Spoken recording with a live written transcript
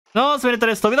のスメルト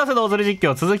です。飛び出せどう釣り実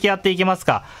況続きやっていきます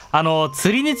か。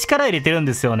釣りに力入れてるん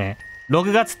ですよね。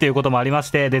6月っていうこともありま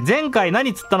して。で、前回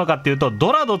何釣ったのかっていうと、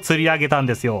ドラド釣り上げたん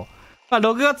ですよ。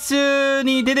6月中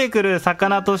に出てくる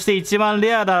魚として一番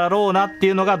レアだろうなって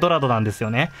いうのがドラドなんですよ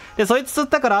ね。で、そいつ釣っ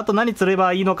たからあと何釣れ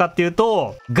ばいいのかっていう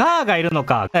と、ガーがいるの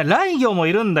か。ライギョも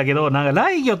いるんだけど、なんか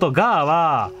ライギョとガー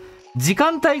は、時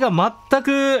間帯が全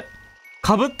く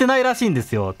被ってないらしいんで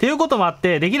すよ。っていうこともあっ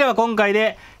て、できれば今回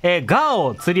で、ガー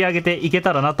を釣り上げていけ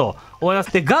たらなと思いま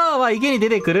す。で、ガーは池に出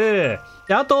てくる。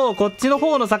で、あと、こっちの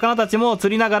方の魚たちも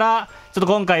釣りながら、ちょっと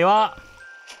今回は、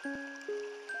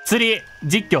釣り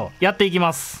実況やっていき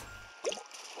ます。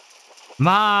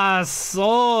まあ、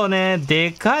そうね、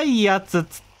でかいやつ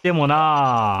釣っても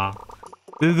な、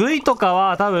ウグイとか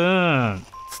は多分、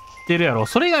釣ってるやろ。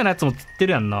それ以外のやつも釣って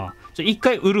るやんな。一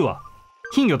回売るわ。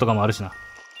金魚とかもあるしな。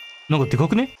なんかでか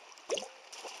くね？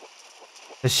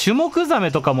シュモクザ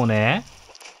メとかもね、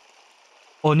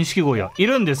あ、錦鯉や。い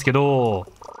るんですけど、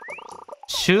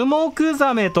シュモク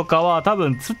ザメとかは多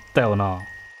分釣ったよな。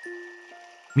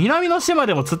南の島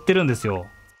でも釣ってるんですよ。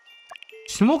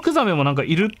シュモクザメもなんか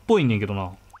いるっぽいねんけど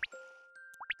な。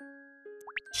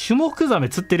シュモクザメ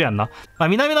釣ってるやんな。まあ、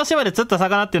南の島で釣った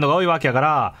魚っていうのが多いわけやか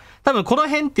ら、多分この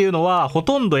辺っていうのはほ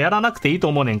とんどやらなくていいと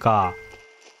思うねんか。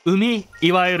海、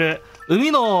いわゆる。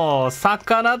海の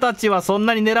魚たちはそん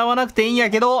なに狙わなくていいんや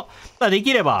けど、で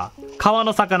きれば川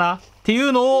の魚ってい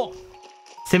うのを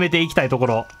攻めていきたいとこ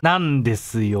ろなんで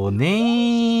すよ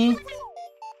ね。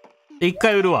一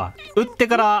回売るわ。売って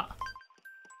から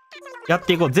やっ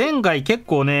ていこう。前回結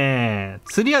構ね、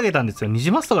釣り上げたんですよ。ニ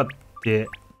ジマスとかって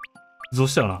どう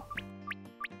したよな。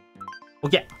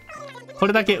OK。こ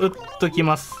れだけ売っとき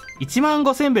ます。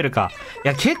15000ベルか。い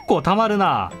や、結構貯まる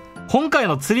な。今回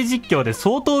の釣り実況で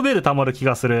相当ベル貯まる気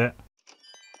がする。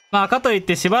まあ、かといっ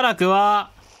てしばらくは、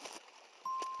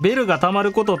ベルが貯ま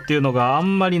ることっていうのがあ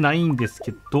んまりないんです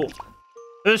けど。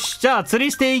よし、じゃあ釣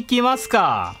りしていきます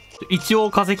か。一応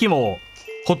化石も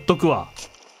ほっとくわ。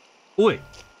おい。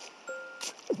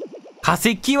化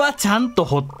石はちゃんと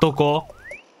ほっとこう。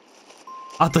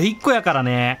あと1個やから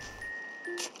ね。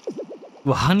う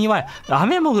わ、埴輪や。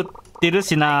雨も降ってる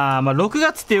しな。まあ、6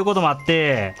月っていうこともあっ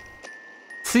て、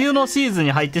梅雨のシーズン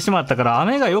に入ってしまったから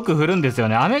雨がよく降るんですよ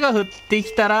ね。雨が降って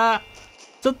きたら、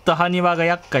ちょっと埴輪が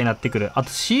厄介になってくる。あと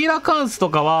シーラカンスと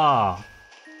かは、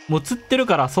もう釣ってる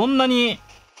からそんなに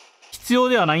必要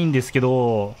ではないんですけ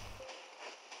ど、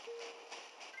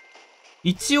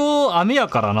一応雨や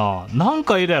からな。なん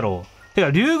かいるやろ。てか、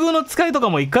竜宮の使いとか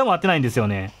も一回も会ってないんですよ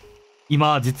ね。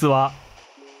今、実は。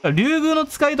竜宮の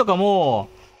使いとかも、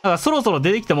なんかそろそろ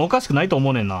出てきてもおかしくないと思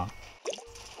うねんな。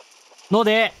の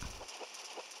で、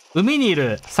海にい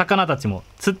る魚たちも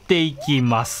釣っていき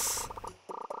ます。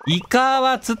イカ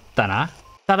は釣ったな。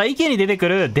ただ池に出てく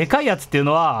るでかいやつっていう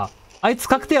のは、あいつ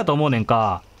確定やと思うねん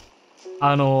か。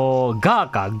ガー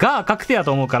か。ガー確定や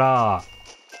と思うか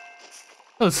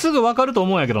ら、すぐわかると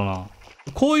思うんやけどな。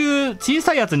こういう小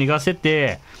さいやつ逃がしてっ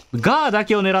て、ガーだ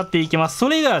けを狙っていきます。そ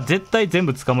れ以外は絶対全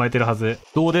部捕まえてるはず。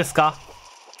どうですか？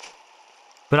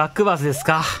ブラックバスです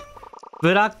か？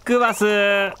ブラックバ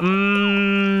ス、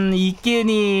池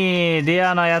にレ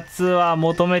アなやつは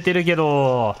求めてるけ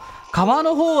ど、川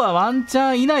の方はワンチ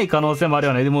ャンいない可能性もある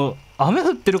よね。でも、雨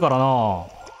降ってるからな。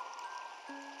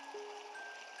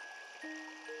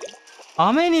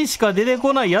雨にしか出て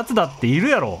こないやつだっている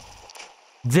やろ。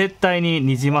絶対に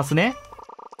ニジマスね。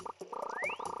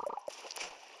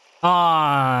い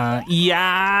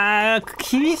や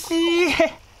ー、厳しい。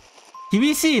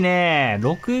厳しいね。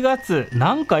6月、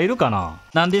なんかいるかな。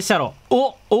なんでしたろ。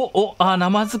ナ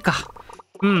マズか。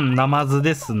うん、ナマズ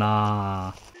です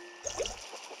な。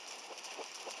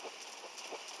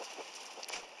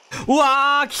う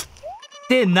わー、来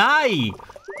てない。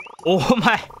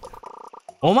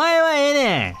お前はええ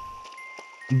ね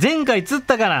ん。前回釣っ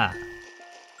たかな。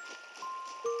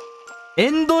エ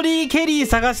ンドリー・ケリー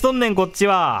探しとんねん、こっち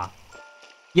は。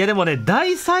いやでもね、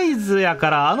大サイズやか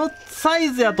ら、あのサイ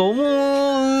ズやと思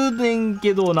うねん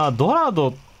けどな、ドラド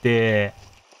って、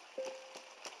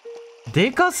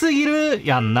でかすぎる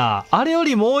やんな。あれよ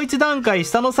りもう一段階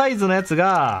下のサイズのやつ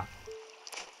が、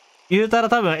言うたら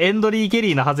多分エンドリー・ケ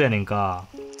リーなはずやねんか。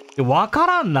わか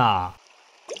らんな。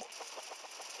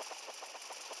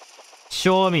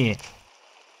賞味。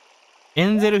エ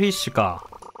ンゼルフィッシュか。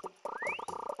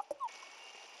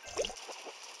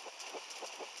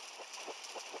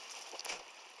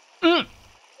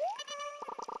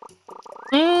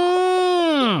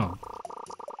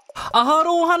ア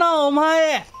ロハな、お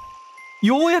前。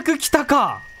ようやく来た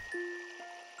か。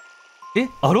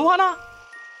アロハな。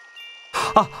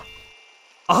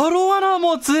アロワナ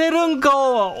も釣れるんか。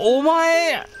お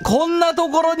前、こんなと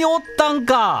ころにおったん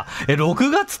か。6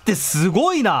月ってす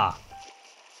ごいな。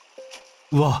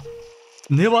うわ、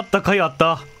粘った甲斐あっ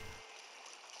た。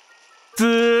ず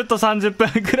ーっと30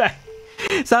分ぐらい。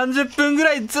30分ぐ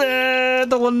らいずーっ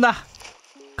とこんな、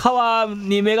川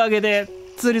にめがけて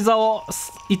釣り竿、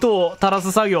糸を垂ら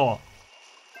す作業。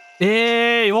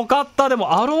よかった。で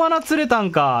も、アロワナ釣れたん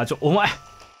か。お前、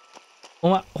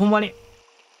ほんまに。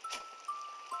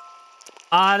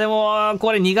でも、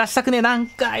これ逃がしたくね。なん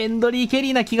か、エンドリー・ケ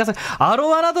リーな気がする。アロ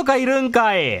ワナとかいるん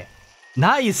かい。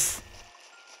ナイス。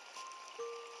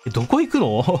どこ行く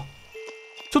の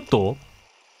ちょっと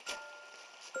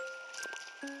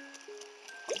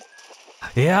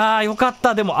いやー、よかっ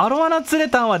た。でも、アロワナ釣れ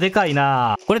たんはでかい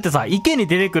な。これってさ、池に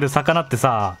出てくる魚って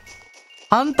さ、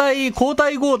交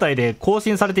代交代で更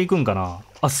新されていくんか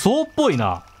な。そうっぽい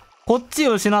な。こっち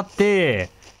を失って、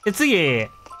で、次、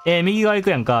右側行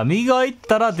くやんか。右側行っ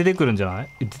たら出てくるんじゃない？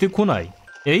出てこない？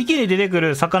池に出てく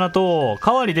る魚と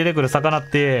川に出てくる魚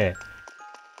って、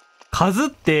数っ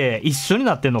て一緒に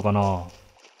なってんのか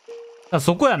な。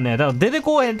そこやんね。だから出て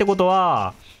こうへんってこと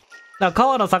は、だから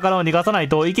川の魚を逃がさない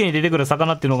と池に出てくる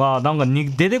魚っていうのがなんか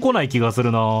出てこない気がす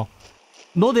るな。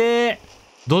ので、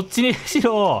どっちにし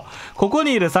ろ、ここ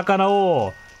にいる魚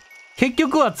を結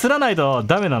局は釣らないと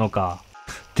ダメなのか。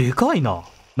でかいな。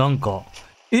なんか。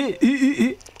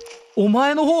お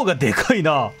前の方がでかい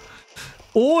な。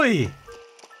おい。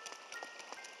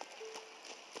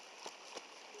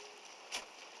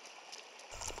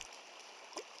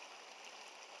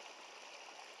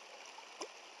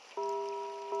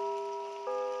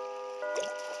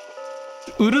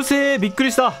うるせえ、びっく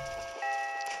りした。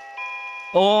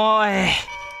おーい。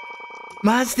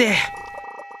マジで、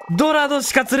ドラド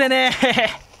しか釣れね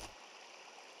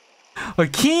え。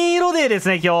金色デーです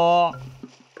ね、今日。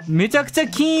めちゃくちゃ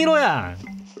金色やん。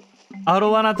ア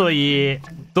ロワナといい、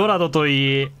ドラドと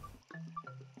いい。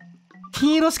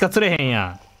金色しか釣れへん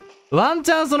やん。ワン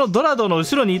チャンそのドラドの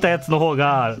後ろにいたやつの方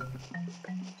が、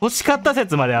欲しかった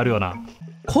説まであるよな。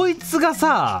こいつが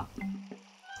さ、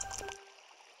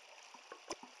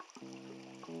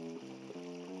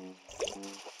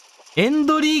エン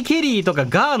ドリー・ケリーとか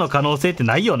ガーの可能性って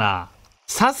ないよな。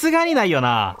さすがにないよ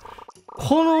な。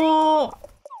この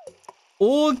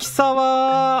大きさ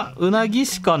はうなぎ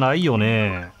しかないよ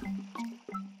ね。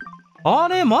あ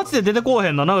れマジで出てこう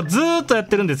へんな。なんかずーっとやっ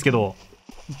てるんですけど。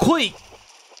来い。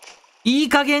いい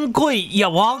加減来い。いや、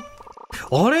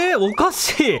あれおか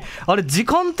しい。あれ時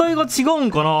間帯が違う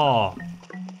んかな。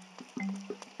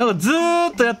なんかず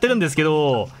ーっとやってるんですけ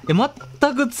ど、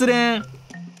全く釣れん。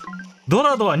ド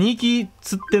ラドは2匹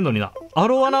釣ってんのにな。ア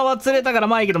ロワナは釣れたから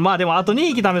まあいいけど、まあでもあと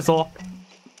2匹試そ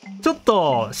う。ちょっ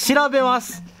と調べま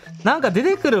す。なんか出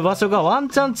てくる場所がワン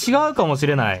チャン違うかもし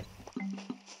れない。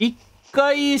一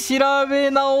回調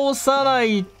べ直さな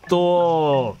い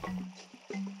と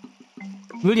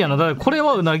無理やな。だからこれ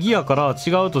はうなぎやから違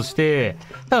うとして、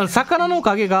多分魚の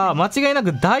影が間違いな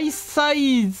く大サ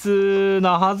イズ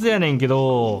なはずやねんけ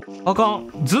ど、あかん。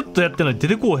ずっとやってんのに出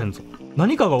てこうへんぞ。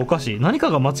何かがおかしい。何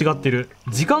かが間違ってる。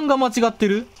時間が間違って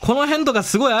る。この辺とか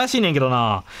すごい怪しいねんけど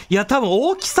な。いや、多分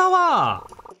大きさは、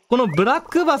このブラッ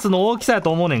クバスの大きさや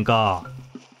と思うねんか。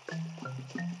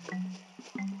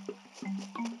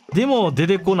でも出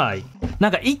てこない。な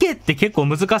んか池って結構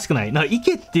難しくない？なんか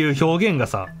池っていう表現が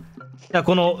さ、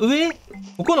この上、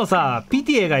ここのさ、ピ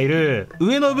ティエがいる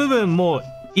上の部分も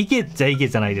池っちゃ池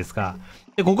じゃないですか。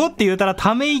で、ここって言うたら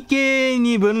ため池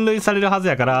に分類されるはず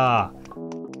やから、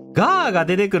ガーが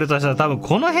出てくるとしたら多分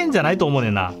この辺じゃないと思うね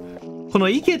んな。この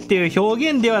池っていう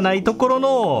表現ではないところ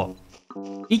の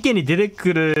池に出て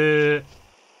くる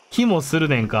気もする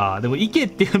ねんか。でも池っ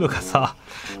ていうのがさ、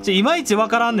いまいちわ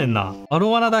からんねんな。ア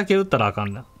ロワナだけ打ったらあか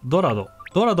んな。ドラド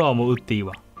はもう打っていい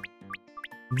わ。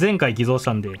前回寄贈し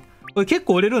たんで。これ結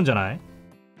構売れるんじゃない？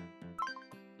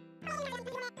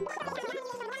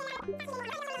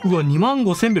うわ、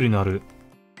25000ベルになる。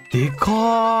で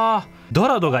かー。ド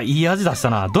ラドがいい味出した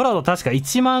な。ドラド確か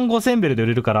15000ベルで売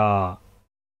れるから、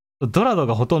ドラド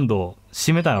がほとんど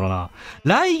占めたんやろな。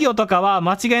雷魚とかは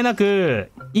間違いな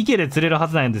く池で釣れるは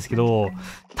ずなんですけど、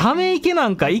ため池な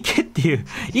んか池っていう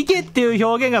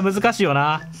表現が難しいよ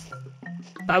な。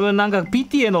多分なんかピ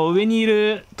ティエの上にい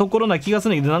るところな気がす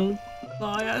るんだけど、なん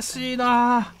か怪しい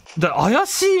な。怪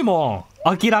しいも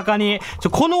ん。明らかに。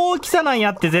この大きさなん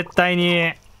やって絶対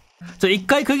に。一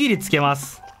回区切りつけま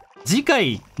す。次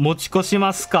回持ち越し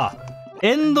ますか。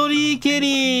エンドリー・ケ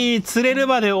リー釣れる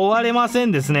まで終われませ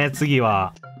んですね、次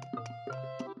は。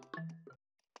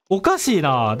おかしい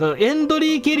な。だからエンド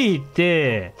リー・ケリーっ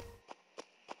て、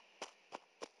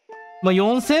まあ、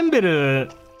4000ベ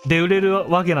ルで売れる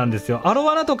わけなんですよ。アロ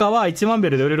ワナとかは1万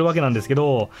ベルで売れるわけなんですけ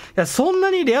ど、いや、そん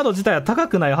なにレア度自体は高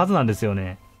くないはずなんですよ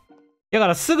ね。だか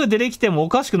らすぐ出てきてもお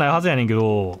かしくないはずやねんけ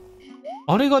ど、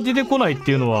あれが出てこないっ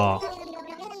ていうのは、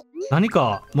何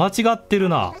か間違ってる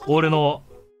な。俺の、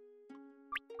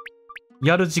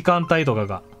やる時間帯とか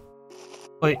が。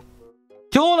はい。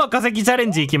今日の化石チャレ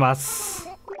ンジいきます。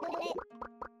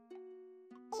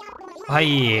は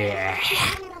い。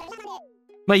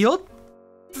まあ、4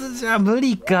つじゃ無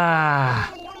理か。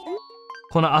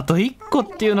このあと1個っ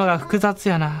ていうのが複雑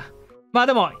やな。まあ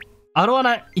でも、アロワ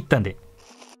ナいったんで、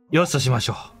よしとしまし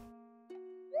ょ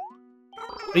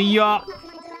う。いや。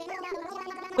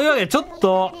というわけで、ちょっ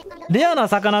と、レアな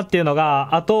魚っていうの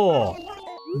が、あと、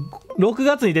6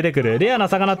月に出てくるレアな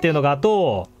魚っていうのが、あ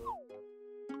と、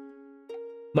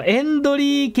まあ、エンド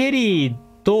リー・ケリー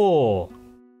と、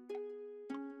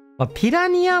まあ、ピラ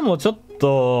ニアもちょっ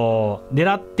と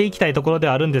狙っていきたいところで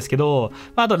はあるんですけど、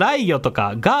まあ、あとライギョと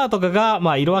かガーとかが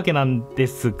まあいるわけなんで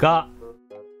すが、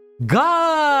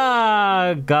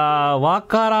ガーがわ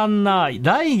からんな。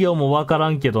ライギョもわから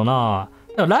んけどな。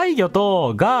ライギョ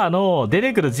とガーの出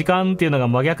てくる時間っていうのが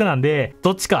真逆なんで、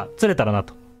どっちか釣れたらな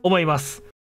と思います。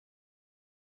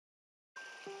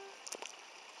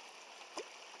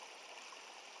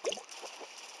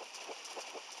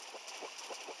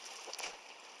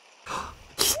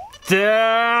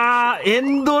エ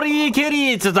ンドリー・ケ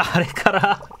リー、ちょっとあれか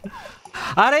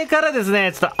らです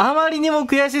ね、ちょっとあまりにも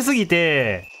悔しすぎ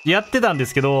て、やってたんで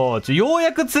すけど、よう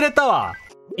やく釣れたわ。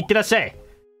いってらっしゃい。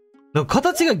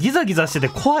形がギザギザしてて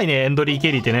怖いね、エンドリー・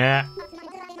ケリーってね。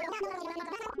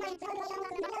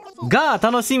が、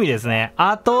楽しみですね。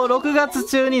あと、6月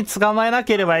中に捕まえな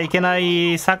ければいけな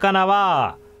い魚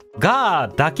は、ガ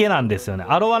ーだけなんですよね。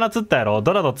アロワナ釣ったやろ、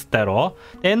ドラド釣ったやろ、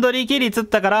エンドリー・ケリー釣っ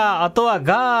たから、あとは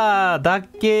ガーだ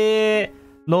け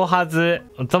のはず。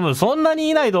多分そんなに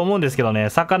いないと思うんですけどね、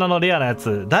魚のレアなや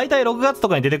つ。だいたい6月と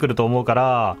かに出てくると思うか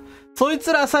ら、そい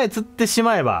つらさえ釣ってし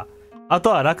まえば、あ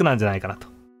とは楽なんじゃないかなと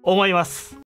思います。